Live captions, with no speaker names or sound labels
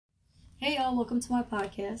Hey y'all, welcome to my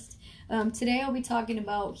podcast. Today I'll be talking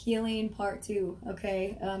about healing part two.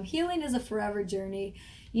 Okay, healing is a forever journey,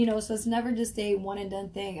 so it's never just a one and done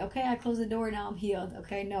thing. Okay, I close the door, now I'm healed.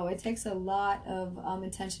 Okay, no, it takes a lot of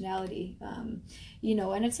intentionality, and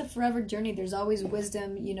it's a forever journey. There's always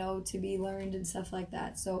wisdom, to be learned and stuff like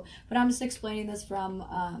that. So, but I'm just explaining this from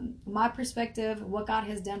my perspective, what God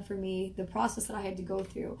has done for me, the process that I had to go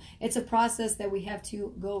through. It's a process that we have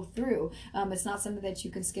to go through. It's not something that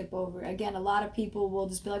you can skip over. Again, a lot of people will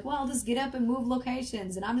just be like, well, I'll just get up and move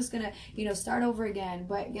locations and I'm just going to, start over again.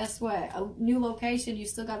 But guess what? A new location, you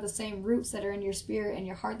still got the same roots that are in your spirit and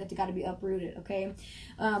your heart that got to be uprooted, okay?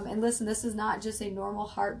 And listen, this is not just a normal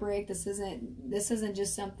heartbreak. This isn't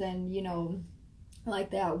just something,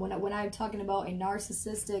 like that. When I'm talking about a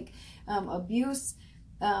narcissistic abuse,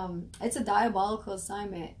 it's a diabolical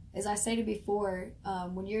assignment. As I stated before,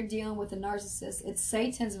 when you're dealing with a narcissist, it's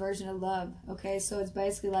Satan's version of love. Okay, so it's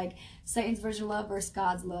basically like Satan's version of love versus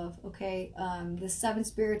God's love. Okay, the seven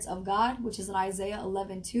spirits of God, which is in Isaiah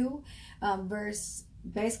 11:2, verse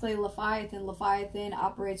basically Leviathan. Leviathan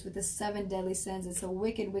operates with the seven deadly sins. It's a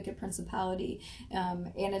wicked principality,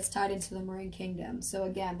 and it's tied into the marine kingdom. So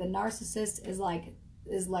again, the narcissist is like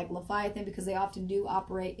Leviathan because they often do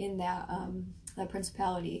operate in that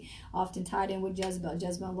principality, often tied in with Jezebel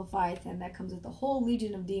and Leviathan. That comes with a whole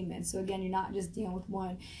legion of demons. So again, you're not just dealing with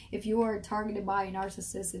one. If you are targeted by a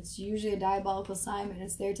narcissist, it's usually a diabolical assignment.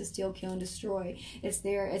 It's there to steal, kill, and destroy. It's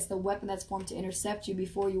the weapon that's formed to intercept you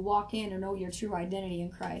before you walk in or know your true identity in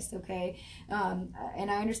Christ. Okay, and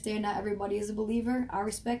I understand not everybody is a believer. I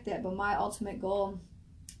respect that, but my ultimate goal,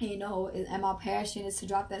 and my passion is to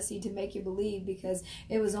drop that seed to make you believe, because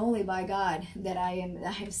it was only by God that I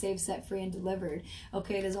am saved, set free, and delivered.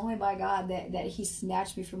 Okay, it is only by God that He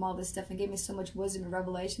snatched me from all this stuff and gave me so much wisdom and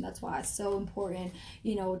revelation. That's why it's so important,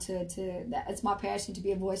 that it's my passion to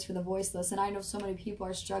be a voice for the voiceless. And I know so many people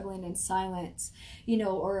are struggling in silence,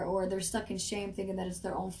 or they're stuck in shame, thinking that it's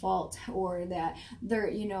their own fault, or that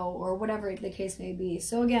they're, or whatever the case may be.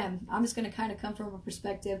 So again, I'm just going to kind of come from a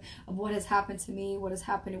perspective of what has happened to me, what has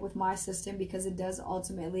happened with my system, because it does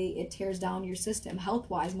ultimately, it tears down your system health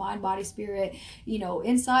wise, mind, body, spirit,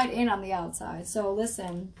 inside and on the outside. So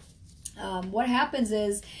listen, what happens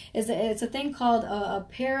is that it's a thing called a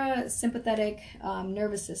parasympathetic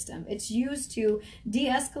nervous system. It's used to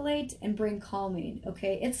de-escalate and bring calming.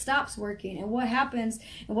 Okay, it stops working, and what happens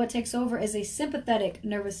and what takes over is a sympathetic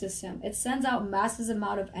nervous system. It sends out massive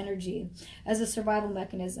amount of energy as a survival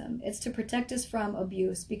mechanism. It's to protect us from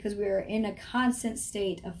abuse, because we are in a constant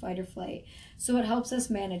state of fight or flight. So it helps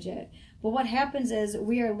us manage it. But what happens is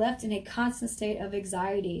we are left in a constant state of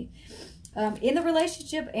anxiety. In the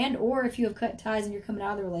relationship, and or if you have cut ties and you're coming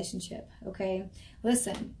out of the relationship. Okay,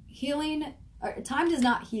 listen, time does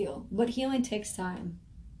not heal, but healing takes time.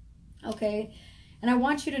 Okay, and I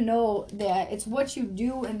want you to know that it's what you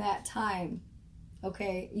do in that time.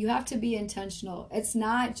 Okay, you have to be intentional. It's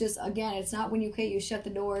not just, again, it's not when you shut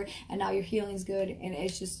the door and now your healing's good, and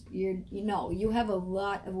it's just you have a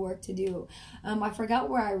lot of work to do. I forgot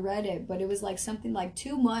where I read it, but it was like something like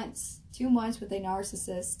 2 months with a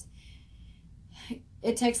narcissist.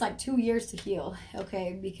 It takes like 2 years to heal,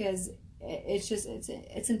 okay, because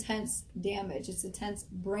it's intense damage. It's intense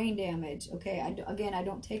brain damage, okay. I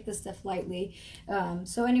don't take this stuff lightly.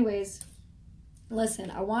 So anyways, listen,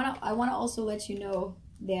 I want to also let you know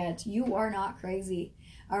that you are not crazy.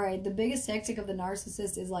 All right, the biggest tactic of the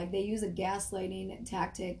narcissist is like they use a gaslighting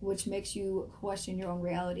tactic, which makes you question your own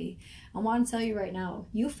reality. I want to tell you right now,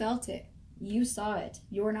 you felt it. You saw it.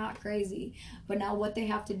 You're not crazy. But now what they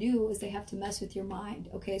have to do is they have to mess with your mind.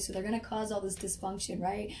 Okay, so they're going to cause all this dysfunction,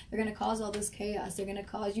 right? They're going to cause all this chaos. They're going to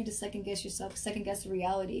cause you to second guess yourself, second guess the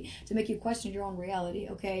reality, to make you question your own reality.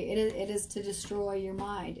 Okay, it is to destroy your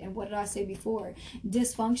mind. And what did I say before?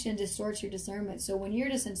 Dysfunction distorts your discernment. So when you're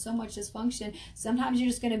just in so much dysfunction, sometimes you're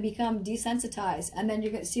just going to become desensitized, and then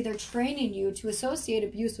you're going to see they're training you to associate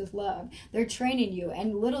abuse with love. They're training you,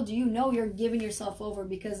 and little do you know you're giving yourself over,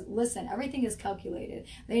 because listen, everything is calculated.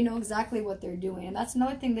 They know exactly what they're doing, and that's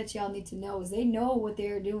another thing that y'all need to know, is they know what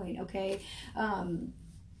they're doing. Okay, and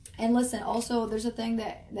listen, also there's a thing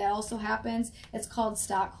that also happens. It's called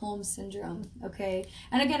Stockholm syndrome. Okay,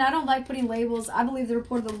 and again, I don't like putting labels. I believe the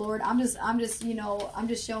report of the Lord. I'm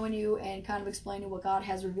just showing you and kind of explaining what God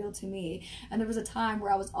has revealed to me. And there was a time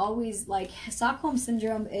where I was always like, Stockholm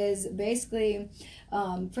syndrome is basically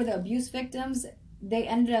for the abuse victims. They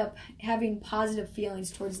ended up having positive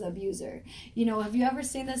feelings towards the abuser. Have you ever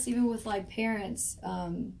seen this even with like parents,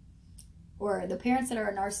 or the parents that are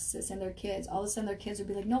a narcissist and their kids, all of a sudden their kids will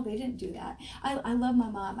be like, no, they didn't do that. I love my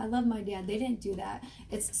mom. I love my dad. They didn't do that.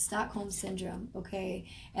 It's Stockholm Syndrome, okay?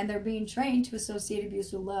 And they're being trained to associate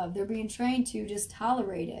abuse with love. They're being trained to just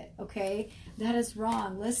tolerate it, okay? That is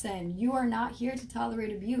wrong. Listen, you are not here to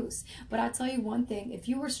tolerate abuse. But I'll tell you one thing. If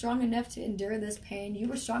you were strong enough to endure this pain, you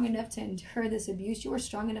were strong enough to endure this abuse, you were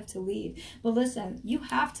strong enough to leave. But listen, you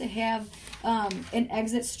have to have an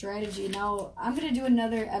exit strategy. Now, I'm going to do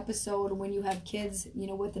another episode when you have kids, you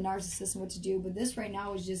know, with the narcissist and what to do. But this right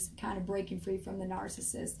now is just kind of breaking free from the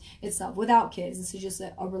narcissist itself without kids. This is just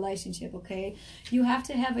a relationship, okay? You have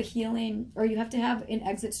to have a healing, or you have to have an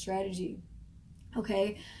exit strategy,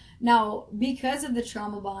 okay? Now, because of the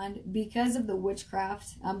trauma bond, because of the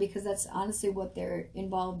witchcraft, because that's honestly what they're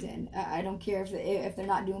involved in. I don't care if they're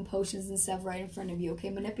not doing potions and stuff right in front of you,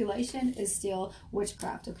 okay? Manipulation is still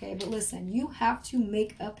witchcraft, okay? But listen, you have to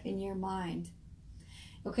make up in your mind,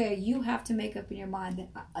 okay? You have to make up in your mind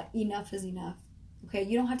that enough is enough. Okay,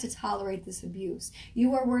 you don't have to tolerate this abuse.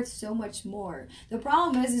 You are worth so much more. The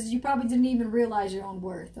problem is you probably didn't even realize your own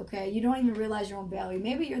worth, okay? You don't even realize your own value.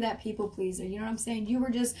 Maybe you're that people pleaser, you know what I'm saying? You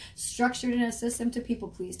were just structured in a system to people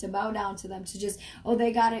please, to bow down to them, to just, oh,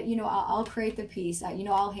 they got it, you know, I'll create the peace, you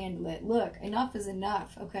know, I'll handle it. Look, enough is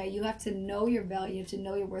enough, okay? You have to know your value, you have to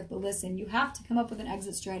know your worth, but listen, you have to come up with an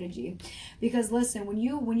exit strategy. Because listen, when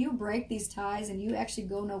you break these ties and you actually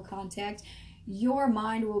go no contact, your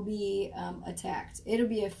mind will be attacked. It'll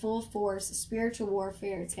be a full force spiritual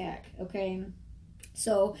warfare attack, okay?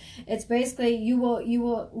 So it's basically you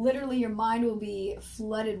will literally, your mind will be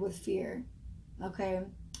flooded with fear, okay?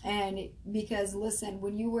 And because listen,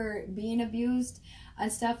 when you were being abused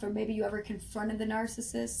and stuff, or maybe you ever confronted the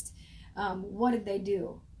narcissist, what did they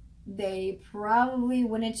do? They probably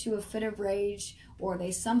went into a fit of rage, or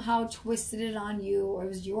they somehow twisted it on you, or it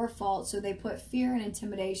was your fault, so they put fear and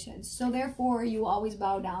intimidation. So therefore, you always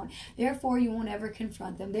bow down. Therefore, you won't ever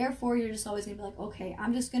confront them. Therefore, you're just always going to be like, okay,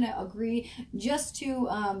 I'm just going to agree just to,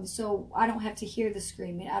 so I don't have to hear the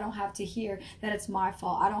screaming. I don't have to hear that it's my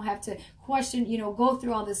fault. I don't have to question, you know, go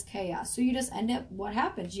through all this chaos. So you just end up, what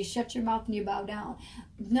happens? You shut your mouth and you bow down.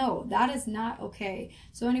 No, that is not okay.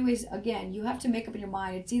 So anyways, again, you have to make up in your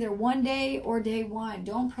mind. It's either one day or day one.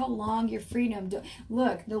 Don't prolong your freedom.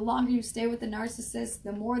 Look, the longer you stay with the narcissist,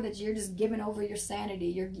 the more that you're just giving over your sanity.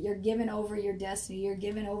 You're giving over your destiny. You're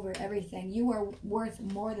giving over everything. You are worth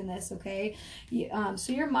more than this, okay?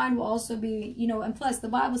 So your mind will also be, you know, and plus the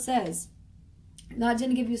Bible says, God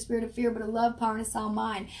didn't give you a spirit of fear, but a love, power, and a sound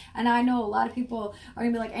mind. And I know a lot of people are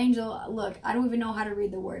going to be like, Angel, look, I don't even know how to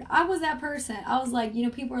read the word. I was that person. I was like, you know,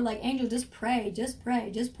 people are like, Angel, just pray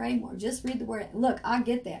more. Just read the word. Look, I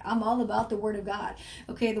get that. I'm all about the word of God.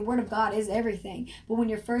 Okay, the word of God is everything. But when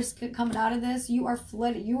you're first coming out of this, you are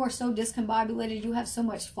flooded. You are so discombobulated. You have so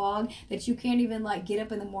much fog that you can't even like get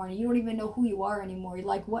up in the morning. You don't even know who you are anymore. You're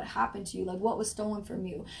like, what happened to you? Like, what was stolen from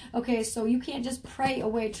you? Okay, so you can't just pray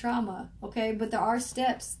away trauma. Okay, but there are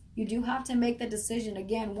steps. You do have to make the decision,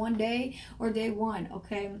 again, one day or day one,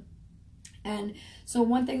 okay? And so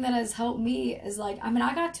one thing that has helped me is like, I mean,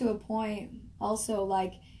 I got to a point also,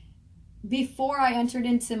 like, before I entered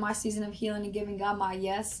into my season of healing and giving God my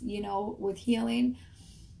yes, you know, with healing,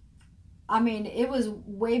 I mean, it was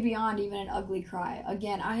way beyond even an ugly cry.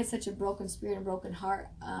 Again, I had such a broken spirit and broken heart.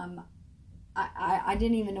 I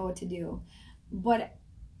didn't even know what to do. But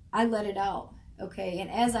I let it out. Okay, and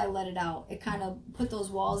as I let it out, it kind of put those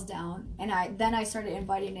walls down, and then I started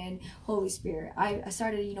inviting in Holy Spirit. I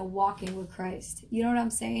started, you know, walking with Christ. You know what I'm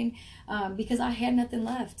saying? Because I had nothing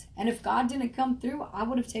left, and if God didn't come through, I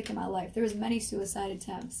would have taken my life. There was many suicide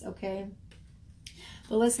attempts. Okay.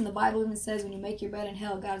 But listen, the Bible even says when you make your bed in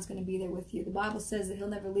hell, God is going to be there with you. The Bible says that he'll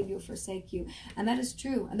never leave you or forsake you. And that is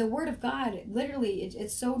true. And the word of God, literally,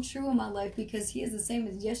 it's so true in my life because he is the same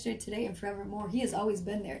as yesterday, today, and forevermore. He has always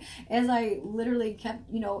been there. As I literally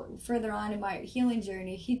kept, you know, further on in my healing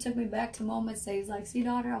journey, he took me back to moments that he's like, see,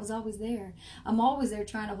 daughter, I was always there. I'm always there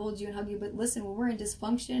trying to hold you and hug you. But listen, when we're in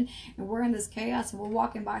dysfunction and we're in this chaos and we're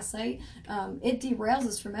walking by sight, it derails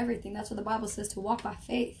us from everything. That's what the Bible says, to walk by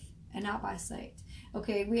faith and not by sight.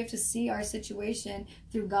 Okay, we have to see our situation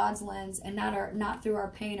through God's lens and not through our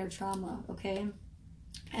pain or trauma, okay?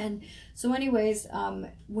 And so anyways,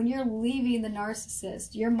 when you're leaving the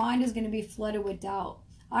narcissist, your mind is going to be flooded with doubt.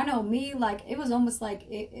 I know me, like, it was almost like,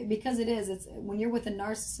 because it's when you're with a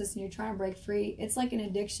narcissist and you're trying to break free, it's like an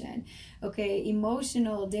addiction, okay?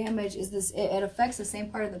 Emotional damage is this, it affects the same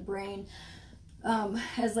part of the brain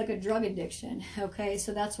as like a drug addiction. Okay,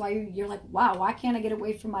 so that's why you're like, wow, why can't I get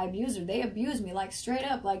away from my abuser? They abuse me, like straight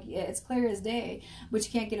up, like it's clear as day, but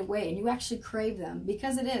you can't get away, and you actually crave them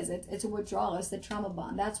because it's a withdrawal. It's the trauma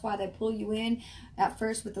bond. That's why they pull you in at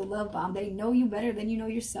first with the love bomb. They know you better than you know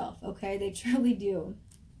yourself. Okay, they truly do.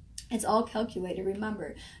 It's all calculated.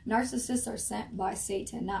 Remember, narcissists are sent by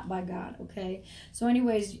Satan, not by God. Okay. So,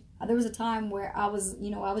 anyways, there was a time where I was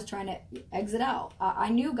trying to exit out. I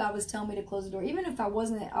knew God was telling me to close the door, even if I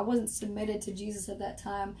wasn't submitted to Jesus at that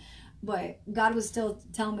time. But God was still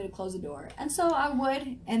telling me to close the door, and so I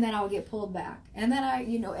would, and then I would get pulled back, and then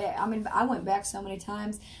I went back so many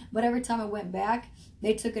times, but every time I went back,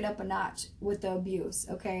 they took it up a notch with the abuse,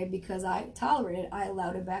 okay, because I tolerated it, I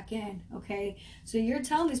allowed it back in, okay. So you're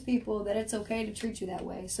telling these people that it's okay to treat you that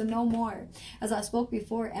way, so no more. As I spoke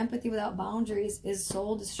before, empathy without boundaries is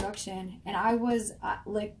soul destruction, and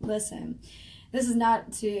listen. This is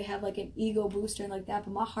not to have like an ego booster and like that,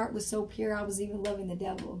 but my heart was so pure, I was even loving the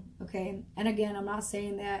devil, okay? And again, I'm not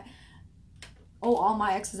saying that, oh, all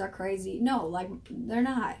my exes are crazy. No, like, they're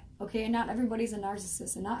not, okay? And not everybody's a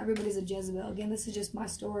narcissist, and not everybody's a Jezebel. Again, this is just my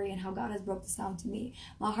story and how God has broke this down to me.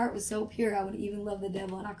 My heart was so pure, I would even love the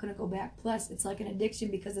devil, and I couldn't go back. Plus, it's like an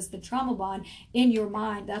addiction because it's the trauma bond in your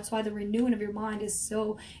mind. That's why the renewing of your mind is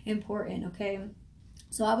so important, okay?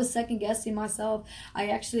 So I was second guessing myself. I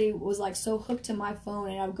actually was like so hooked to my phone,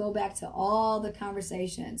 and I would go back to all the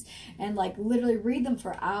conversations and like literally read them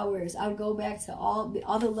for hours. I would go back to all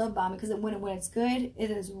the love bombing, because when it's good,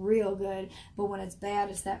 it is real good. But when it's bad,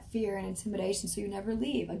 it's that fear and intimidation. So you never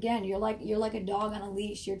leave. Again, you're like a dog on a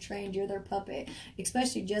leash. You're trained. You're their puppet.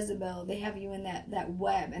 Especially Jezebel, they have you in that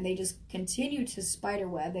web, and they just continue to spider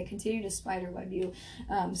web. They continue to spider web you.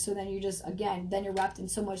 So then you just then you're wrapped in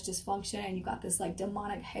so much dysfunction, and you got this like demonic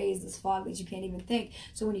haze, this fog that you can't even think.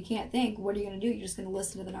 So when you can't think, what are you going to do? You're just going to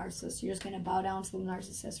listen to the narcissist. You're just going to bow down to the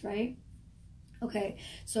narcissist, right? Okay,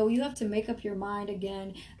 so you have to make up your mind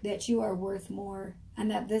again that you are worth more, and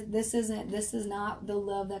that this is not the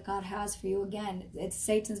love that God has for you. Again, it's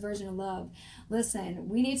Satan's version of love. Listen,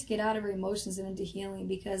 we need to get out of our emotions and into healing,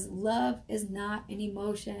 because love is not an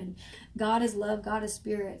emotion. God is love. God is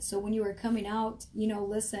spirit. So when you are coming out,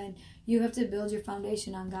 listen, you have to build your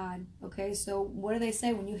foundation on God. Okay, so what do they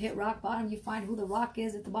say? When you hit rock bottom, you find who the rock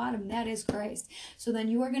is at the bottom. That is Christ. So then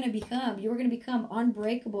you are going to become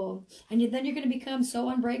unbreakable, and then you're going to become so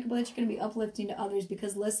unbreakable that you're going to be uplifting to others.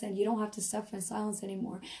 Because listen, you don't have to suffer in silence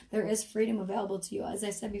anymore. There is freedom available to you. As I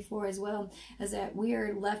said before as well, as that we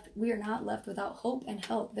are not left without hope and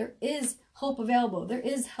help. There is hope available. There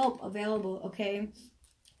is help available. Okay.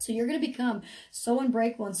 So you're going to become so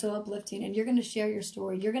unbreakable and so uplifting, and you're going to share your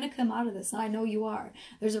story. You're going to come out of this, and I know you are.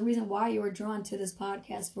 There's a reason why you are drawn to this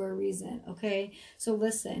podcast, for a reason, okay? So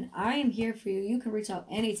listen, I am here for you. You can reach out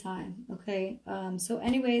anytime, okay? So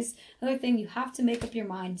anyways, another thing, you have to make up your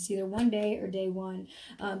mind. It's either one day or day one,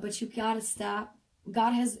 but you got to stop.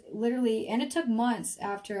 God has literally, and it took months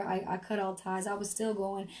after I cut all ties. I was still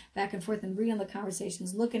going back and forth and reading the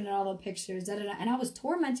conversations, looking at all the pictures, and I was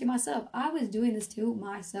tormenting myself. I was doing this to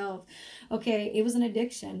myself. Okay, it was an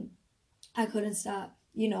addiction. I couldn't stop,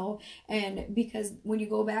 and because when you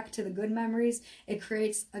go back to the good memories, it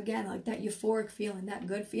creates, again, like that euphoric feeling, that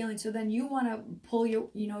good feeling. So then you want to pull your,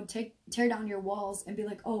 tear down your walls and be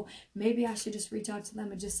like, oh, maybe I should just reach out to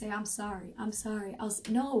them and just say, I'm sorry.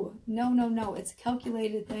 No. It's a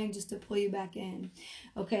calculated thing just to pull you back in.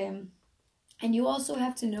 Okay. And you also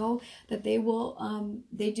have to know that they will,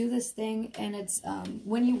 they do this thing, and it's,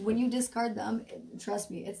 when you discard them,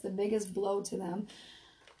 trust me, it's the biggest blow to them.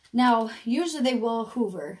 Now, usually they will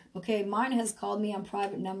hoover, okay? Mine has called me on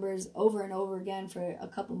private numbers over and over again for a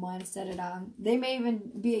couple months. They may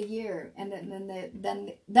even be a year, and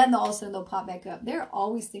then all of a sudden they'll pop back up. They're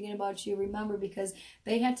always thinking about you, remember, because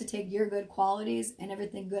they had to take your good qualities and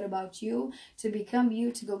everything good about you to become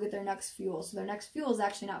you, to go get their next fuel. So their next fuel is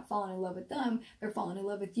actually not falling in love with them. They're falling in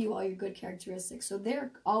love with you, all your good characteristics. So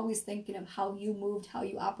they're always thinking of how you moved, how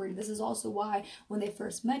you operated. This is also why when they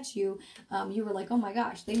first met you, you were like, oh my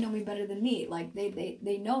gosh, they know me better than me. Like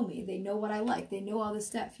they know me. They know what I like. They know all this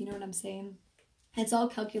stuff. You know what I'm saying? It's all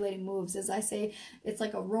calculating moves. As I say, it's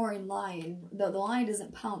like a roaring lion. The lion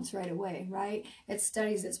doesn't pounce right away, right? It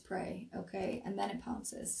studies its prey, okay? And then it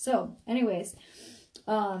pounces. So, anyways,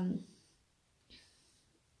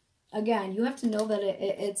 again, you have to know that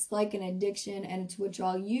it's like an addiction and it's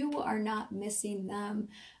withdrawal. You are not missing them,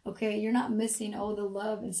 okay? You're not missing, oh, the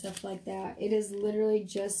love and stuff like that. It is literally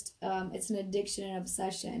just, it's an addiction and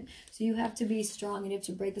obsession. So you have to be strong and you have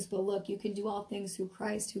to break this. But look, you can do all things through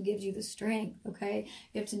Christ who gives you the strength, okay?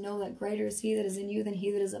 You have to know that greater is he that is in you than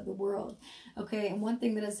he that is of the world, okay? And one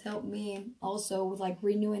thing that has helped me also with like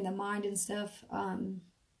renewing the mind and stuff,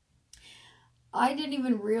 I didn't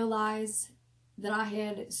even realize that I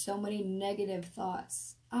had so many negative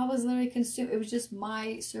thoughts. I was literally consumed. It was just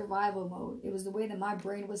my survival mode. It was the way that my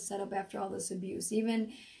brain was set up after all this abuse.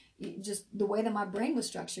 Even just the way that my brain was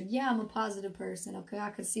structured. Yeah, I'm a positive person. Okay, I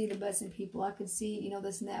could see the best in people. I could see,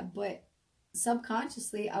 this and that. But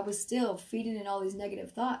subconsciously, I was still feeding in all these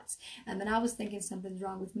negative thoughts. And then I was thinking something's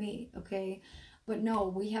wrong with me. Okay. But no,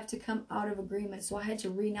 we have to come out of agreement. So I had to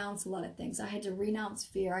renounce a lot of things. I had to renounce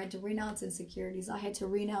fear. I had to renounce insecurities. I had to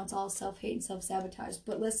renounce all self-hate and self-sabotage.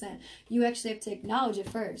 But listen, you actually have to acknowledge it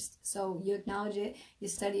first. So you acknowledge it, you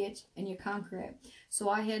study it, and you conquer it. So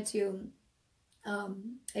I had to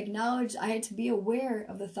acknowledge, I had to be aware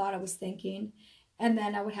of the thought I was thinking. And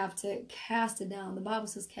then I would have to cast it down. The Bible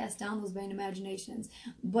says cast down those vain imaginations.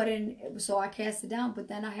 So I cast it down, but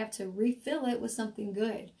then I have to refill it with something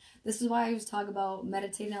good. This is why I always talk about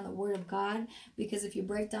meditating on the Word of God, because if you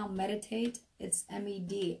break down meditate, it's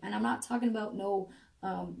MED. And I'm not talking about no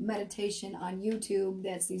meditation on YouTube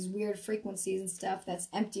that's these weird frequencies and stuff that's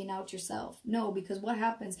emptying out yourself. No, because what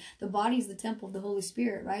happens? The body is the temple of the Holy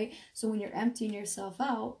Spirit, right? So when you're emptying yourself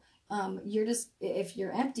out, if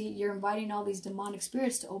you're empty, you're inviting all these demonic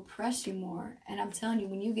spirits to oppress you more. And I'm telling you,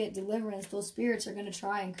 when you get deliverance, those spirits are going to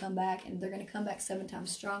try and come back, and they're going to come back 7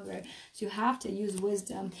 times stronger. So you have to use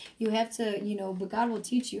wisdom. You have to, but God will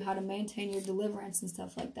teach you how to maintain your deliverance and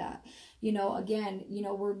stuff like that. Again,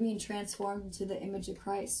 we're being transformed into the image of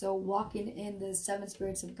Christ. So walking in the 7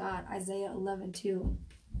 spirits of God, Isaiah 11:2.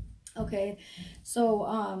 Okay,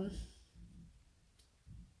 so,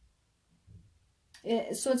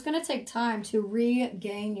 so it's going to take time to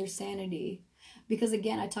regain your sanity, because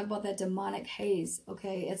again, I talk about that demonic haze.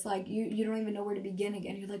 Okay, it's like you don't even know where to begin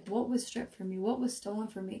again. You're like, what was stripped from me? What was stolen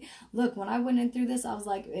from me? Look, when I went in through this, I was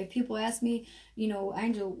like, if people ask me,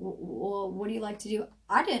 Angel, well, what do you like to do?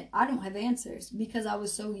 I don't have answers, because I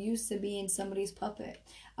was so used to being somebody's puppet.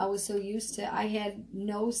 I was so used to, I had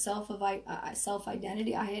no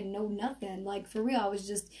self-identity. I had no nothing. Like, for real, I was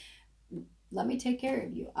just, let me take care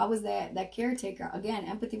of you. I was that caretaker. Again,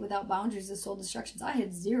 empathy without boundaries is soul destructions. I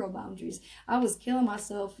had 0 boundaries. I was killing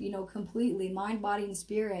myself, completely, mind, body, and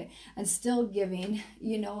spirit, and still giving,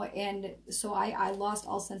 and so I lost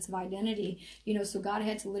all sense of identity, so God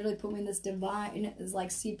had to literally put me in this divine, it's like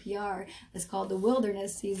CPR, it's called the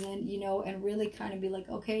wilderness season, and really kind of be like,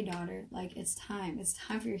 okay, daughter, like, it's time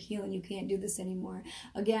for your healing. You can't do this anymore.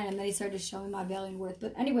 Again, and then he started to show me my value and worth.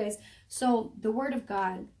 But anyways, so the Word of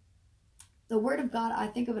God, I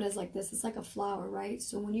think of it as like this. It's like a flower, right?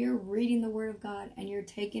 So when you're reading the Word of God and you're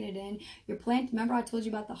taking it in, you're planting. Remember I told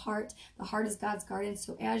you about the heart? The heart is God's garden.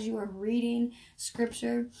 So as you are reading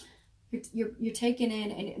Scripture, you're taking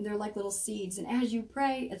in, and they're like little seeds, and as you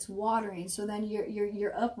pray, it's watering. So then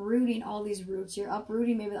you're uprooting all these roots. You're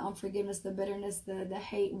uprooting maybe the unforgiveness, the bitterness, the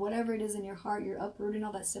hate, whatever it is in your heart. You're uprooting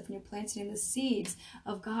all that stuff, and you're planting in the seeds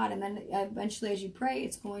of God. And then eventually, as you pray,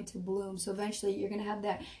 it's going to bloom. So eventually, you're going to have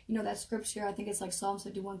that, that scripture. I think it's like Psalm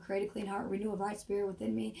 51: create a clean heart, renew a right spirit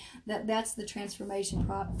within me. That's the transformation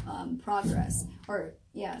progress.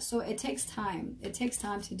 So it takes time. It takes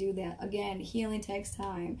time to do that. Again, healing takes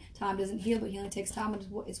time. Time doesn't heal, but healing takes time.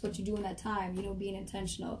 It's what you do in that time, being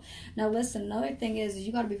intentional. Now listen, another thing is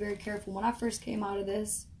you got to be very careful. When I first came out of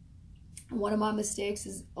this, one of my mistakes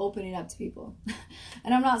is opening up to people.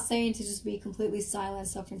 And I'm not saying to just be completely silent,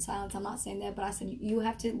 suffer in silence. I'm not saying that, but I said you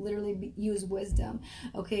have to literally use wisdom,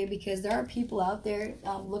 okay? Because there are people out there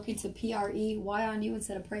looking to PREY on you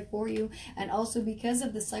instead of pray for you. And also because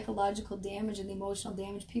of the psychological damage and the emotional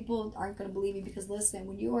damage, people aren't going to believe you. Because listen,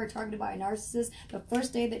 when you are targeted by a narcissist, the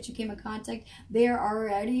first day that you came in contact, they are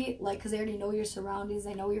already, because they already know your surroundings,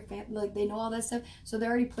 they know your family, they know all that stuff. So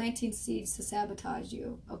they're already planting seeds to sabotage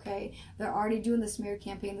you, okay? They're already doing the smear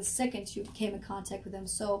campaign the second you came in contact with them.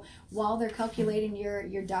 So while they're calculating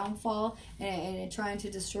your downfall and trying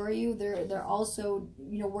to destroy you, they're also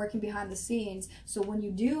working behind the scenes. So when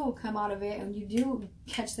you do come out of it and you do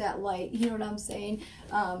catch that light, you know what I'm saying?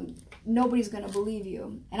 Nobody's gonna believe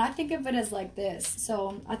you. And I think of it as like this.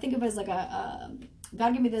 So I think of it as like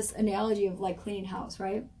God gave me this analogy of like cleaning house,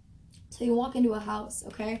 right? So you walk into a house,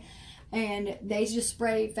 okay? And they just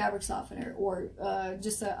spray fabric softener or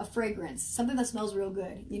just a fragrance, something that smells real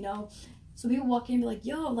good, So people walk in and be like,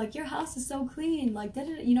 yo, like your house is so clean, like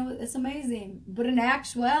you know, it's amazing. But in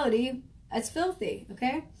actuality, it's filthy,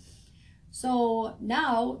 okay? So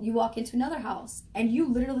now you walk into another house and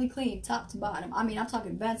you literally clean top to bottom. I mean, I'm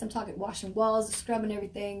talking vents, I'm talking washing walls, scrubbing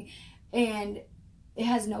everything, and it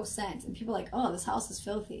has no sense. And people are like, oh, this house is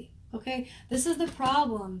filthy. Okay, this is the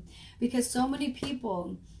problem, because so many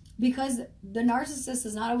people, because the narcissist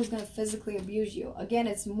is not always going to physically abuse you. Again,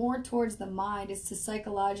 it's more towards the mind. It's to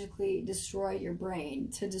psychologically destroy your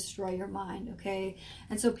brain, to destroy your mind, okay?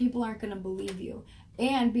 And so people aren't going to believe you.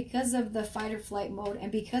 And because of the fight or flight mode,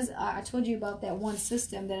 and because I told you about that one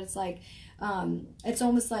system, that it's like, it's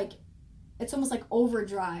almost like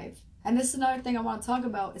overdrive. And this is another thing I want to talk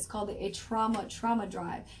about. It's called a trauma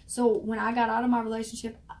drive. So when I got out of my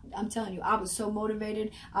relationship, I'm telling you, I was so motivated.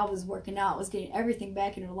 I was working out. I was getting everything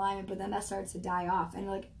back in alignment. But then that started to die off. And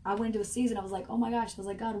like I went into a season. I was like, oh my gosh. I was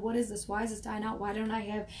like, God, what is this? Why is this dying out? Why don't I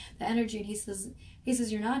have the energy? And he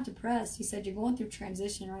says, you're not depressed. He said, you're going through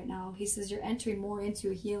transition right now. He says, you're entering more into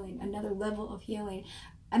a healing, another level of healing.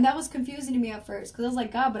 And that was confusing to me at first, because I was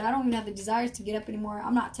like, God, but I don't even have the desires to get up anymore.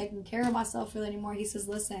 I'm not taking care of myself really anymore. He says,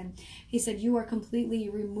 listen, he said, you are completely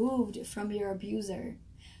removed from your abuser.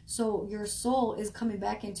 So your soul is coming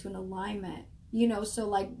back into an alignment. You know, so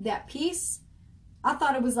like that peace, I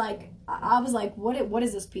thought it was like, I was like, what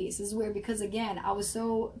is this peace? This is weird, because again, I was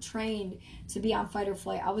so trained to be on fight or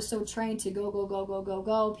flight. I was so trained to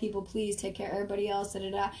go. People, please take care of everybody else,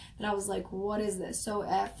 that I was like, what is this? So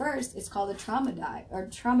at first, it's called a trauma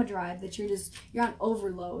drive, that you're on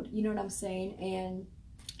overload. You know what I'm saying? And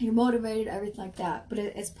you're motivated, everything like that. But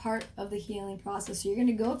it's part of the healing process. So you're going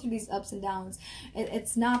to go through these ups and downs.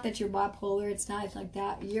 It's not that you're bipolar. It's not like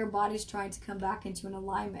that. Your body's trying to come back into an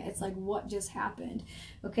alignment. It's like, what just happened?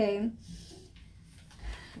 Okay?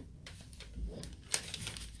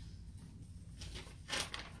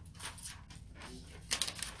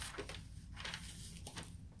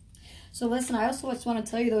 So listen, I also just want to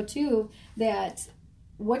tell you though too, that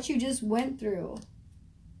what you just went through,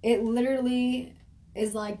 it literally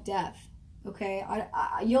is like death. Okay,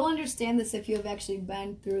 you'll understand this if you have actually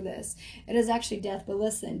been through this. It is actually death, but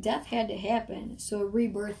listen, death had to happen so a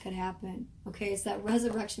rebirth could happen. Okay, it's that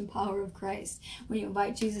resurrection power of Christ. When you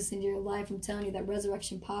invite Jesus into your life, I'm telling you, that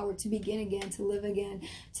resurrection power to begin again, to live again,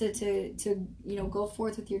 to you know, go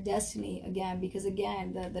forth with your destiny again. Because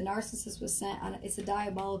again, the narcissist was sent on, it's a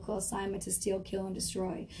diabolical assignment to steal, kill, and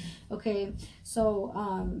destroy. Okay, so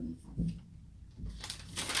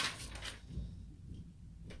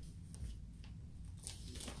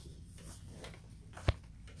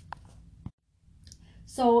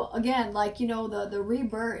so again, like, you know, the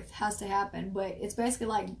rebirth has to happen, but it's basically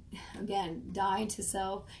like, again, dying to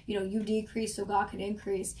self. You know, you decrease so God can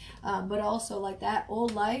increase, but also like that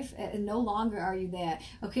old life, and no longer are you that.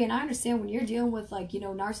 Okay, and I understand when you're dealing with, like, you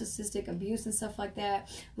know, narcissistic abuse and stuff like that,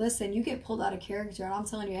 listen, you get pulled out of character, and I'm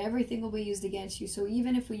telling you, everything will be used against you. So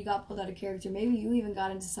even if you got pulled out of character, maybe you even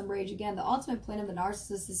got into some rage again, the ultimate plan of the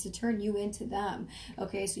narcissist is to turn you into them.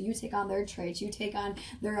 Okay, so you take on their traits, you take on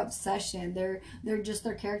their obsession, their just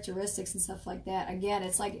their characteristics and stuff like that. Again,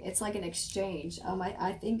 it's like an exchange.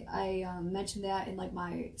 I think I mentioned that in like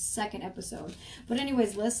my second episode. But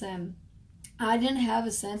anyways, listen, I didn't have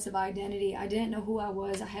a sense of identity. I didn't know who I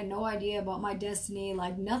was. I had no idea about my destiny,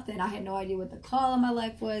 like nothing. I had no idea what the call of my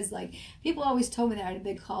life was. Like, people always told me that I had a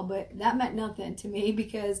big call, but that meant nothing to me,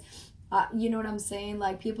 because you know what I'm saying?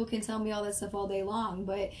 Like, people can tell me all that stuff all day long,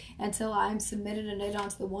 but until I'm submitted and laid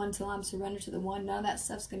onto the one, until I'm surrendered to the one, none of that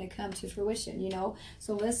stuff's going to come to fruition, you know?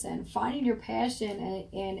 So listen, finding your passion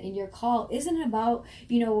and your call isn't about,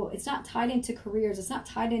 you know, it's not tied into careers. It's not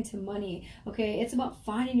tied into money, okay? It's about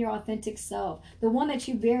finding your authentic self, the one that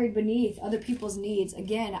you buried beneath other people's needs.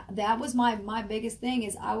 Again, that was my biggest thing,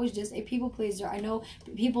 is I was just a people pleaser. I know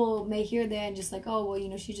people may hear that and just like, oh, well, you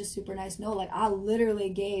know, she's just super nice. No, like, I literally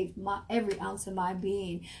gave every ounce of my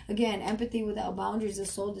being. Again, empathy without boundaries is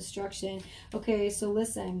soul destruction. Okay, so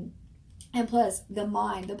listen. And plus, the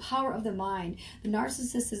mind, the power of the mind. The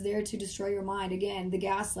narcissist is there to destroy your mind. Again, the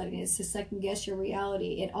gaslighting is to second guess your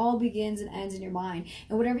reality. It all begins and ends in your mind.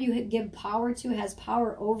 And whatever you give power to has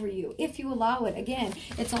power over you, if you allow it. Again,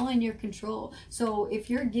 it's all in your control. So if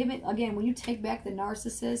you're given, again, when you take back the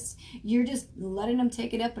narcissist, you're just letting them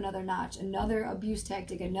take it up another notch, another abuse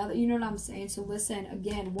tactic, another, you know what I'm saying? So listen,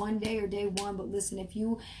 again, one day or day one, but listen, if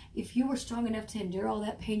you were strong enough to endure all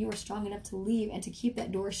that pain, you were strong enough to leave and to keep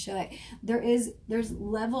that door shut. There's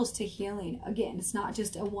levels to healing. Again, it's not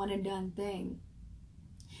just a one and done thing.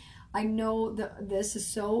 I know that this is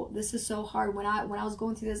so hard. When I was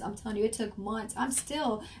going through this, I'm telling you, it took months.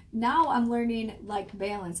 I'm learning like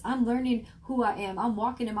balance. I'm learning who I am. I'm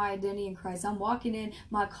walking in my identity in Christ. I'm walking in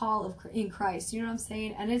my call in Christ. You know what I'm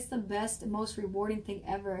saying? And it's the best, most rewarding thing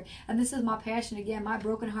ever. And this is my passion. Again, my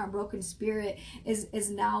broken heart, broken spirit is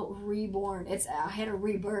now reborn. I had a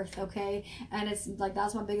rebirth, okay? And it's like,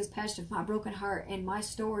 that's my biggest passion. My broken heart and my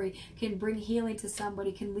story can bring healing to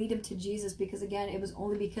somebody, can lead them to Jesus, because again, it was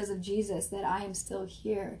only because of Jesus that I am still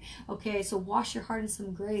here. Okay, so wash your heart in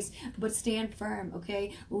some grace, but stand firm.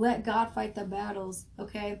 Okay, let God fight the battles.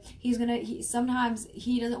 Okay, sometimes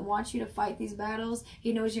he doesn't want you to fight these battles.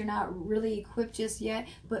 He knows you're not really equipped just yet,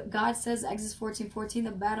 but God says, Exodus 14:14,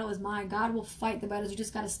 the battle is mine. God will fight the battles. You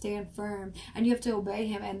just got to stand firm, and you have to obey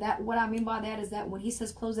him. And that, what I mean by that is that when he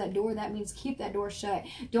says close that door, that means keep that door shut.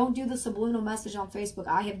 Don't do the subliminal message on Facebook.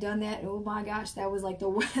 I have done that. Oh my gosh, that was like the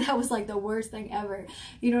worst thing ever.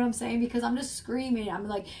 You know what I'm saying? Because I'm just screaming. I'm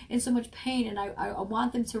like in so much pain, and I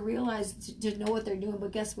want them to realize, to know what they're doing.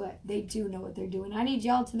 But guess what? They do know what they're doing. I need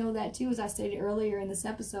y'all to know that too, as I stated earlier in this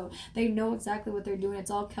episode. They know exactly what they're doing.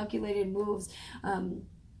 It's all calculated moves.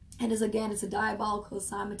 And it's a diabolical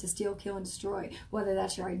assignment to steal, kill, and destroy. Whether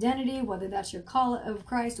that's your identity, whether that's your call of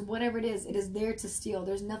Christ, whatever it is there to steal.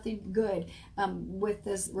 There's nothing good with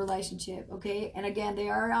this relationship, okay? And again, they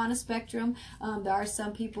are on a spectrum. There are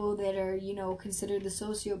some people that are, considered the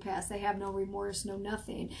sociopaths. They have no remorse, no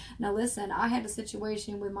nothing. Now listen, I had a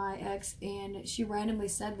situation with my ex, and she randomly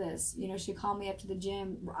said this. She called me up to the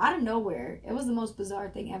gym out of nowhere. It was the most bizarre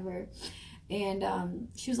thing ever. And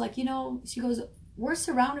she was like, she goes, we're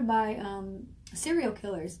surrounded by serial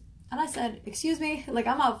killers. And I said, excuse me? Like,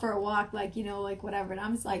 I'm out for a walk, like, whatever. And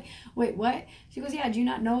I'm just like, wait, what? She goes, yeah, do you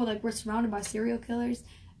not know, like, we're surrounded by serial killers?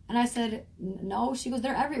 And I said, no. She goes,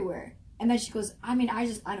 they're everywhere. And then she goes, I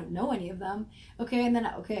don't know any of them. Okay, and then,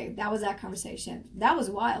 that was that conversation. That was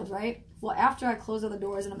wild, right? Well, after I close all the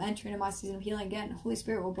doors and I'm entering in my season of healing again, Holy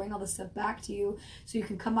Spirit will bring all this stuff back to you so you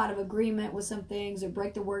can come out of agreement with some things or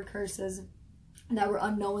break the word curses that were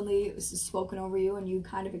unknowingly spoken over you, and you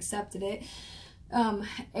kind of accepted it.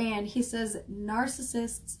 And he says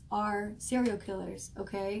narcissists are serial killers.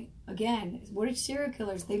 Okay, again, what are serial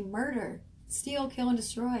killers? They murder, steal, kill, and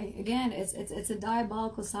destroy. Again, it's a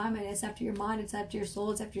diabolical assignment. It's after your mind, it's after your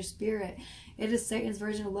soul, it's after your spirit. It is Satan's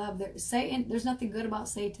version of love. There's nothing good about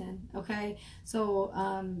Satan. Okay, so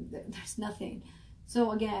there's nothing.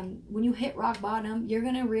 So again, when you hit rock bottom, you're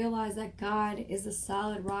going to realize that God is the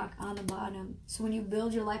solid rock on the bottom. So when you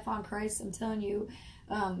build your life on Christ, I'm telling you,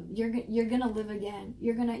 you're gonna live again.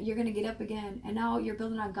 You're gonna get up again, and now you're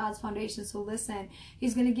building on God's foundation. So listen,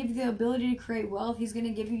 He's gonna give you the ability to create wealth. He's gonna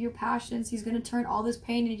give you your passions. He's gonna turn all this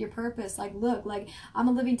pain into your purpose. Like, look, like, I'm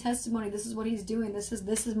a living testimony. This is what He's doing. This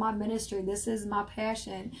is my ministry. This is my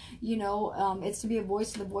passion. It's to be a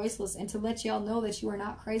voice to the voiceless, and to let y'all know that you are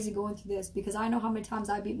not crazy going through this. Because I know how many times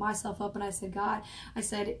I beat myself up and I said, God,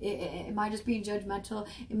 am I just being judgmental?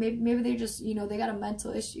 And maybe they're just, they got a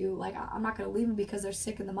mental issue. Like, I'm not gonna leave them because they're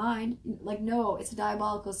sick in the mind. Like, no, it's a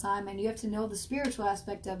diabolical assignment. You have to know the spiritual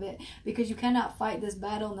aspect of it, because you cannot fight this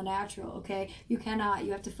battle in the natural. Okay, you cannot.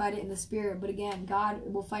 You have to fight it in the spirit. But again, God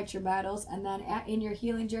will fight your battles, and then in your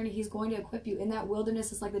healing journey, He's going to equip you. In that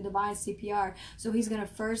wilderness, it's like the divine CPR. So He's going to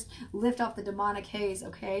first lift off the demonic haze.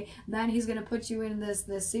 Okay, then He's going to put you in this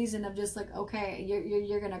season of just like, okay,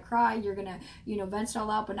 you're going to cry, you're going to vent it all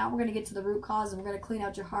out. But now we're going to get to the root cause, and we're going to clean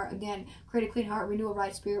out your heart again. Create a clean heart, renew a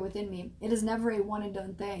right spirit within me. It is never a one and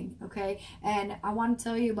done thing. Okay, and I want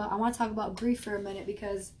to talk about grief for a minute,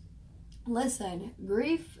 because listen,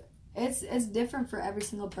 grief, it's different for every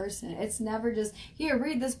single person. It's never just, here,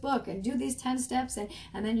 read this book and do these 10 steps and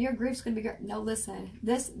then your grief's gonna be great. No, listen,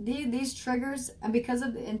 these triggers, and because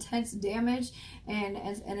of the intense damage and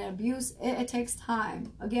abuse, it takes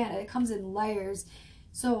time. Again, it comes in layers.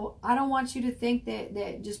 So I don't want you to think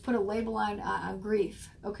that just put a label on grief.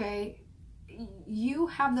 Okay, you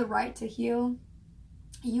have the right to heal.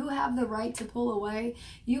 You have the right to pull away.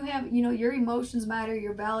 You have, your emotions matter.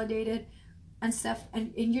 You're validated and stuff.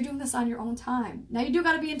 And you're doing this on your own time. Now, you do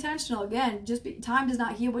got to be intentional. Again, time does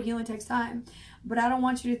not heal, but healing takes time. But I don't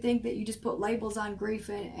want you to think that you just put labels on grief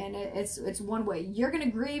and it's one way. You're going to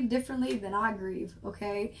grieve differently than I grieve,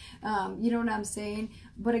 okay? You know what I'm saying?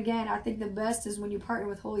 But again, I think the best is when you partner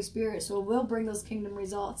with Holy Spirit, so it will bring those kingdom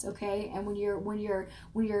results, okay? And when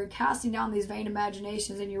you're casting down these vain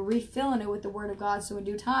imaginations and you're refilling it with the Word of God, so in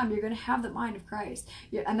due time, you're going to have the mind of Christ.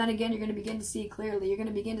 And then again, you're going to begin to see clearly. You're going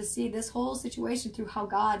to begin to see this whole situation through how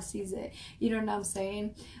God sees it. You know what I'm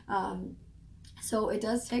saying? So it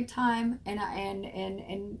does take time,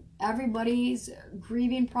 and everybody's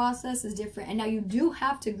grieving process is different. And now you do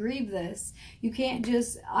have to grieve this. You can't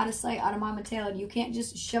just out of sight, out of mind mentality. You can't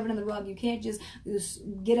just shove it in the rug. You can't just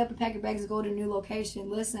get up and pack your bags and go to a new location.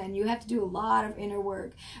 Listen, you have to do a lot of inner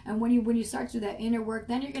work. And when you start to do that inner work,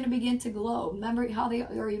 then you're going to begin to glow. Remember how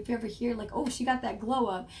or if you ever hear like, oh, she got that glow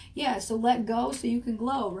up. Yeah, so let go so you can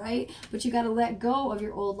glow, right? But you got to let go of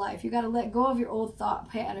your old life. You got to let go of your old thought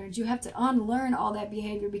patterns. You have to unlearn all that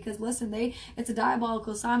behavior, because listen, it's a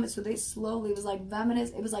diabolical assignment. So they slowly, it was like venomous,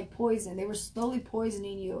 it was like poison. They were slowly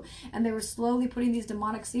poisoning you, and they were slowly putting these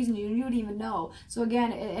demonic seeds in you, and you wouldn't even know. So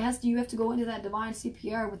again, you have to go into that divine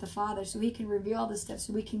CPR with the Father, so He can reveal this stuff,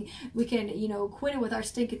 so we can quit it with our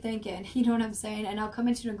stinking thinking. You know what I'm saying? And I'll come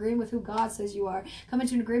into an agreement with who God says you are. Come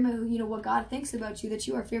into an agreement with what God thinks about you, that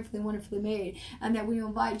you are fearfully and wonderfully made, and that when you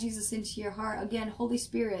invite Jesus into your heart, again, Holy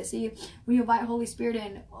Spirit. See, when you invite Holy Spirit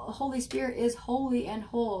in, Holy Spirit is holy and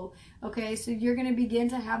whole. Okay, so you're going to begin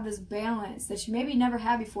to have this balance that you maybe never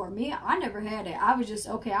had before. Me, I never had it. I was just,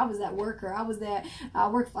 okay, I was that worker. I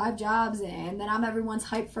worked 5 jobs, and then I'm everyone's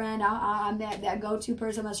hype friend. I'm that go-to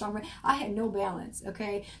person, I'm that strong friend. I had no balance,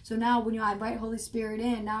 okay? So now when I invite Holy Spirit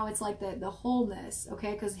in, now it's like the wholeness,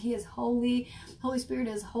 okay? Because He is holy. Holy Spirit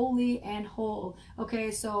is holy and whole, okay?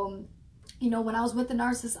 So when I was with the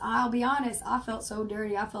narcissist, I'll be honest, I felt so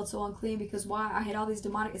dirty. I felt so unclean, because why? I had all these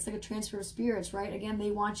demonic, it's like a transfer of spirits, right? Again, they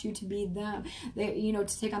want you to be them,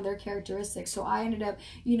 to take on their characteristics. So I ended up,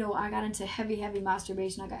 I got into heavy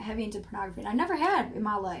masturbation. I got heavy into pornography. And I never had in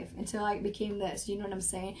my life until I became this, you know what I'm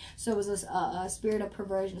saying? So it was a spirit of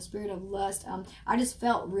perversion, a spirit of lust. I just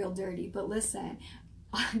felt real dirty. But listen,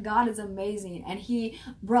 God is amazing, and He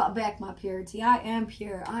brought back my purity. I am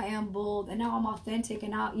pure, I am bold, and now I'm authentic,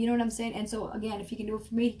 and now, you know what I'm saying? And so again, if He can do it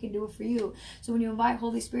for me, He can do it for you. So when you invite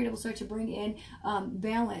Holy Spirit, it will start to bring in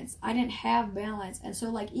balance. I didn't have balance, and so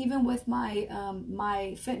like even with my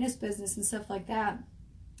my fitness business and stuff like that,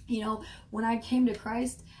 when I came to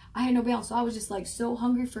Christ, I had no balance. So I was just like so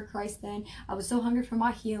hungry for Christ then. I was so hungry for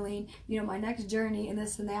my healing, my next journey and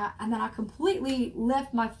this and that. And then I completely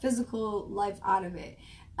left my physical life out of it.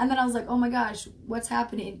 And then I was like, oh my gosh, what's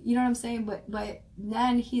happening? You know what I'm saying? But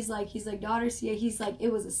then he's like, daughter Sia, he's like,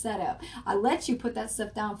 it was a setup. I let you put that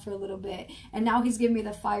stuff down for a little bit. And now He's giving me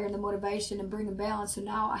the fire and the motivation and bringing balance. So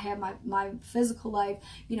now I have my physical life,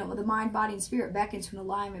 the mind, body, and spirit back into an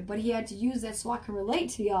alignment. But He had to use that so I can relate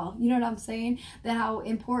to y'all. You know what I'm saying? That how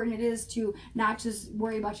important it is to not just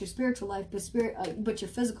worry about your spiritual life, but your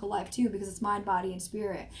physical life too, because it's mind, body, and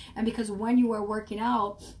spirit. And because when you are working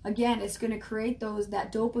out, again, it's going to create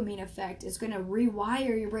that dopamine effect. It's going to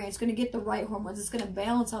rewire your brain. It's going to get the right hormones. It's going to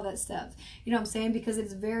balance all that stuff. You know what I'm saying? Because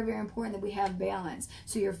it's very, very important that we have balance.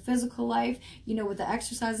 So your physical life, with the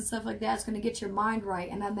exercise and stuff like that, it's going to get your mind right.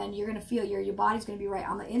 And then you're going to feel your body's going to be right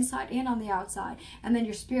on the inside and on the outside. And then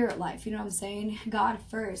your spirit life, you know what I'm saying? God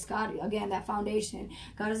first. God, again, that foundation.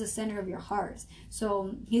 God is the center of your heart.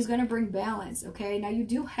 So He's going to bring balance, okay? Now you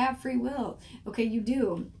do have free will, okay? You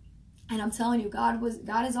do. And I'm telling you, God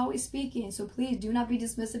is always speaking. So please do not be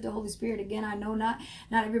dismissive to Holy Spirit. Again, I know not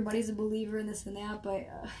everybody's a believer in this and that, but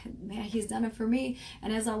man, He's done it for me.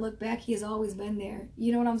 And as I look back, He has always been there.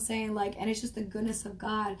 You know what I'm saying? Like, and it's just the goodness of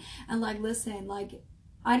God. And like, listen, like,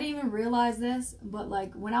 I didn't even realize this, but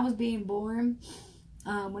like when I was being born,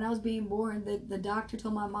 the doctor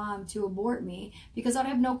told my mom to abort me because I'd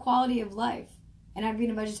have no quality of life. And I'd be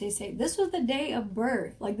in a vegetative state. This was the day of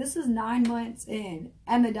birth. Like, this is 9 months in.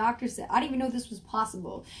 And the doctor said, I didn't even know this was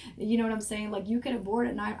possible. You know what I'm saying? Like, you can abort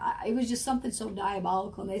at 9. It was just something so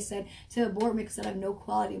diabolical. And they said to abort me because I have no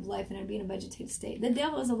quality of life and I'd be in a vegetative state. The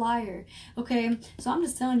devil is a liar. Okay? So I'm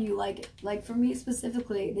just telling you, like for me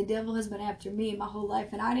specifically, the devil has been after me my whole life.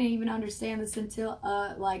 And I didn't even understand this until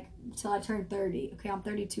I turned 30. Okay, I'm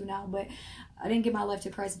 32 now. But I didn't give my life to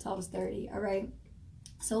Christ until I was 30. All right?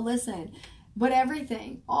 So listen. But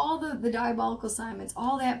everything, all the diabolical assignments,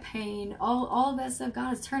 all that pain, all of that stuff,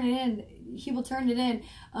 God is turning in. He will turn it in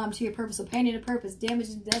to your purpose. So pain into purpose, damage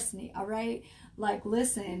to destiny, all right? Like,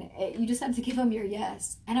 listen, you just have to give Him your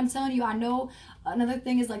yes. And I'm telling you, I know another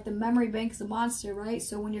thing is like the memory bank is a monster, right?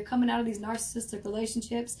 So when you're coming out of these narcissistic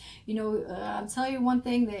relationships, I'm telling you one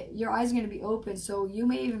thing, that your eyes are going to be open. So you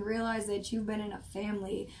may even realize that you've been in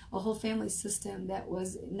a whole family system that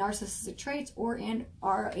was narcissistic traits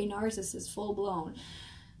are a narcissist full blown.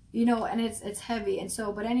 you know, and it's heavy. And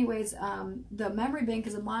so, but anyways, the memory bank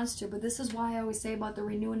is a monster. But this is why I always say about the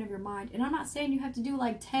renewing of your mind. And I'm not saying you have to do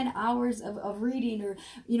like 10 hours of reading, or,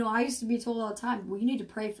 you know, I used to be told all the time, well, you need to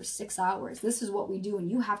pray for 6 hours. This is what we do, and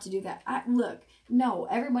you have to do that. Look, no,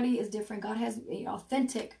 everybody is different. God has an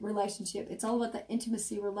authentic relationship. It's all about the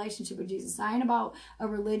intimacy relationship with Jesus. I ain't about a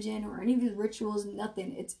religion or any of these rituals,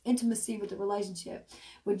 nothing. It's intimacy with the relationship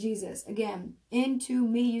with Jesus. Again, into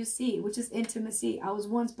me you see, which is intimacy. I was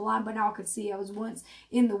once blind, but now I could see. I was once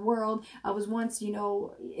in the world. I was once, you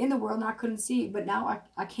know, in the world and I couldn't see. But now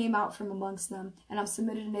I came out from amongst them, and I'm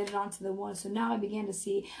submitted and knitted onto the one. So now I began to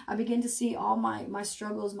see. I begin to see all my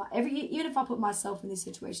struggles, even if I put myself in these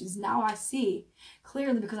situations, now I see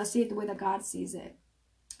clearly because I see it the way that God sees it.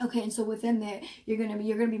 Okay, and so within that, you're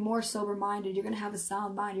gonna be more sober minded. You're gonna have a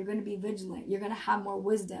sound mind. You're gonna be vigilant. You're gonna have more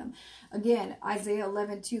wisdom. Again, Isaiah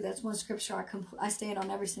 11:2. That's one scripture I stand on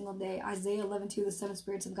every single day. Isaiah 11:2. The 7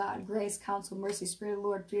 spirits of God: grace, counsel, mercy, spirit of the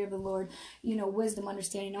Lord, fear of the Lord. You know, wisdom,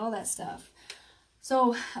 understanding, all that stuff.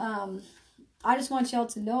 So, I just want y'all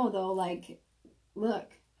to know though, like,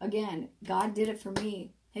 look, again, God did it for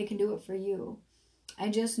me. He can do it for you.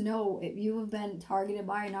 And just know, if you have been targeted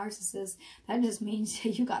by a narcissist, that just means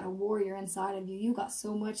you got a warrior inside of you. You got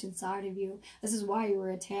so much inside of you. This is why you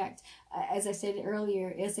were attacked. As I said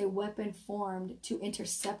earlier, it's a weapon formed to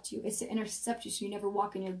intercept you. It's to intercept you so you never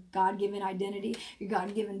walk in your God-given identity, your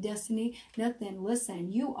God-given destiny. Nothing.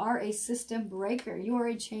 Listen, you are a system breaker. You are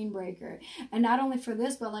a chain breaker. And not only for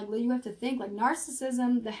this, but like you have to think, like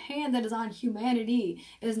narcissism, the hand that is on humanity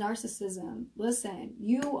is narcissism. Listen,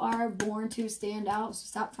 you are born to stand out. So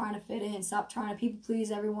stop trying to fit in. Stop trying to people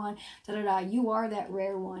please everyone. You are that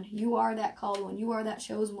rare one. You are that called one. You are that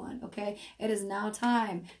chosen one. Okay? It is now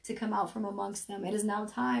time to come out from amongst them. It is now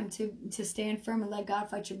time to stand firm and let God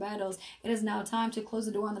fight your battles. It is now time to close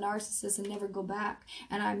the door on the narcissist and never go back.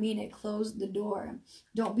 And I mean it. Close the door.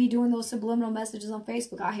 Don't be doing those subliminal messages on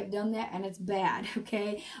Facebook. I have done that and it's bad.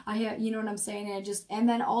 Okay? I have, you know what I'm saying? And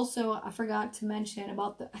then also I forgot to mention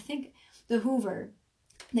about the Hoover.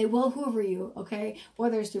 They will hoover you, okay?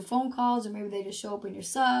 Whether it's through phone calls or maybe they just show up in your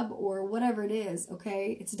sub or whatever it is,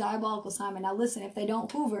 okay? It's a diabolical assignment. Now listen, if they don't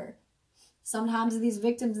hoover, sometimes these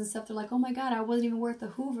victims and stuff, they're like, oh my God, I wasn't even worth the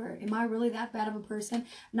hoover. Am I really that bad of a person?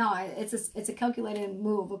 No, it's a calculated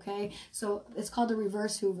move, okay? So it's called the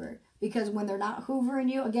reverse hoover. Because when they're not hoovering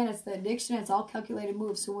you, again, it's the addiction, it's all calculated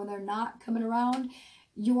moves. So when they're not coming around,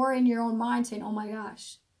 you're in your own mind saying, oh my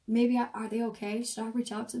gosh, maybe are they okay? Should I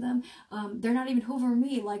reach out to them? They're not even hoovering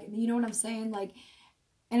me. Like, you know what I'm saying? Like,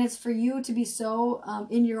 and it's for you to be so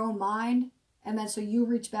in your own mind. And then so you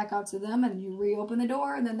reach back out to them and you reopen the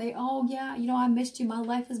door and then they, oh yeah, you know, I missed you. My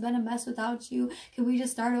life has been a mess without you. Can we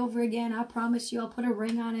just start over again? I promise you, I'll put a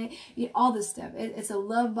ring on it. You know, all this stuff. It's a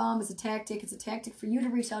love bomb. It's a tactic. It's a tactic for you to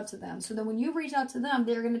reach out to them. So then when you reach out to them,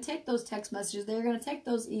 they're going to take those text messages. They're going to take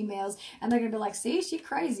those emails and they're going to be like, see, she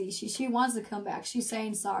crazy. She wants to come back. She's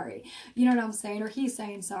saying sorry. You know what I'm saying? Or he's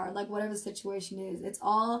saying sorry. Like whatever the situation is. It's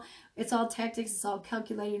all tactics. It's all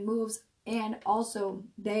calculated moves. And also,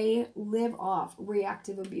 they live off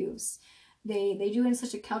reactive abuse. They do it in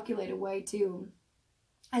such a calculated way, too.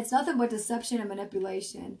 It's nothing but deception and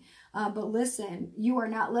manipulation. But listen, you are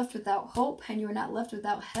not left without hope and you are not left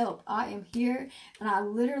without help. I am here and I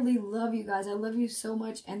literally love you guys. I love you so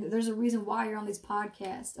much. And there's a reason why you're on these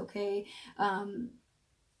podcasts, okay?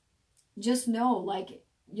 Just know, like,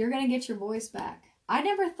 you're going to get your voice back. I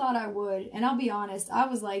never thought I would. And I'll be honest, I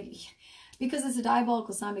was like... Because it's a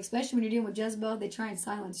diabolical assignment, especially when you're dealing with Jezebel, they try and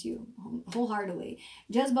silence you wholeheartedly.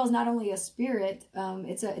 Jezebel is not only a spirit,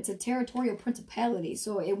 it's a territorial principality,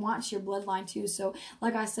 so it wants your bloodline too. So,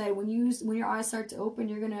 like I said, when your eyes start to open,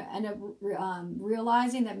 you're gonna end up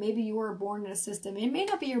realizing that maybe you were born in a system. It may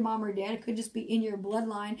not be your mom or dad; it could just be in your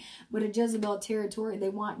bloodline. But a Jezebel territory, they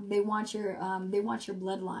want your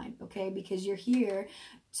bloodline, okay? Because you're here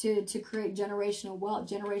to create generational wealth,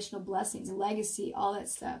 generational blessings, legacy, all that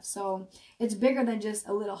stuff. So it's bigger than just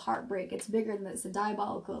a little heartbreak. It's bigger than it's a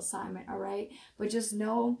diabolical assignment, all right? But just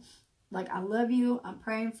know, like, I love you. I'm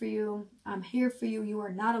praying for you. I'm here for you. You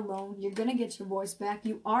are not alone. You're going to get your voice back.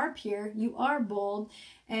 You are pure. You are bold.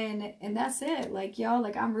 And that's it. Like, y'all,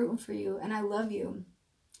 like, I'm rooting for you. And I love you.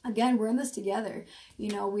 Again, we're in this together.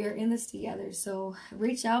 You know, we are in this together. So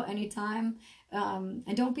reach out anytime.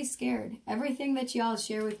 And don't be scared. Everything that y'all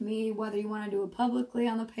share with me, whether you want to do it publicly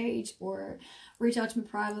on the page or reach out to me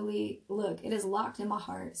privately, look, it is locked in my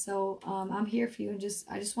heart. So I'm here for you. And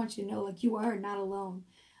I just want you to know, like, you are not alone.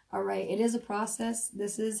 All right, it is a process.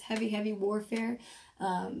 This is heavy, heavy warfare.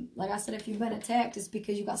 Like I said, if you've been attacked, it's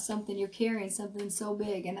because you got something you're carrying, something so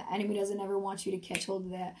big, and the enemy doesn't ever want you to catch hold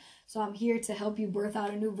of that. So I'm here to help you birth out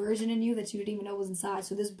a new version in you that you didn't even know was inside.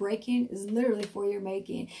 So this breaking is literally for your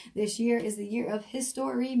making. This year is the year of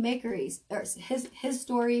history makers, or his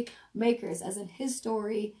story makers, as in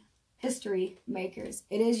history makers.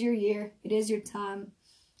 It is your year. It is your time.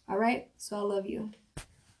 All right. So I love you.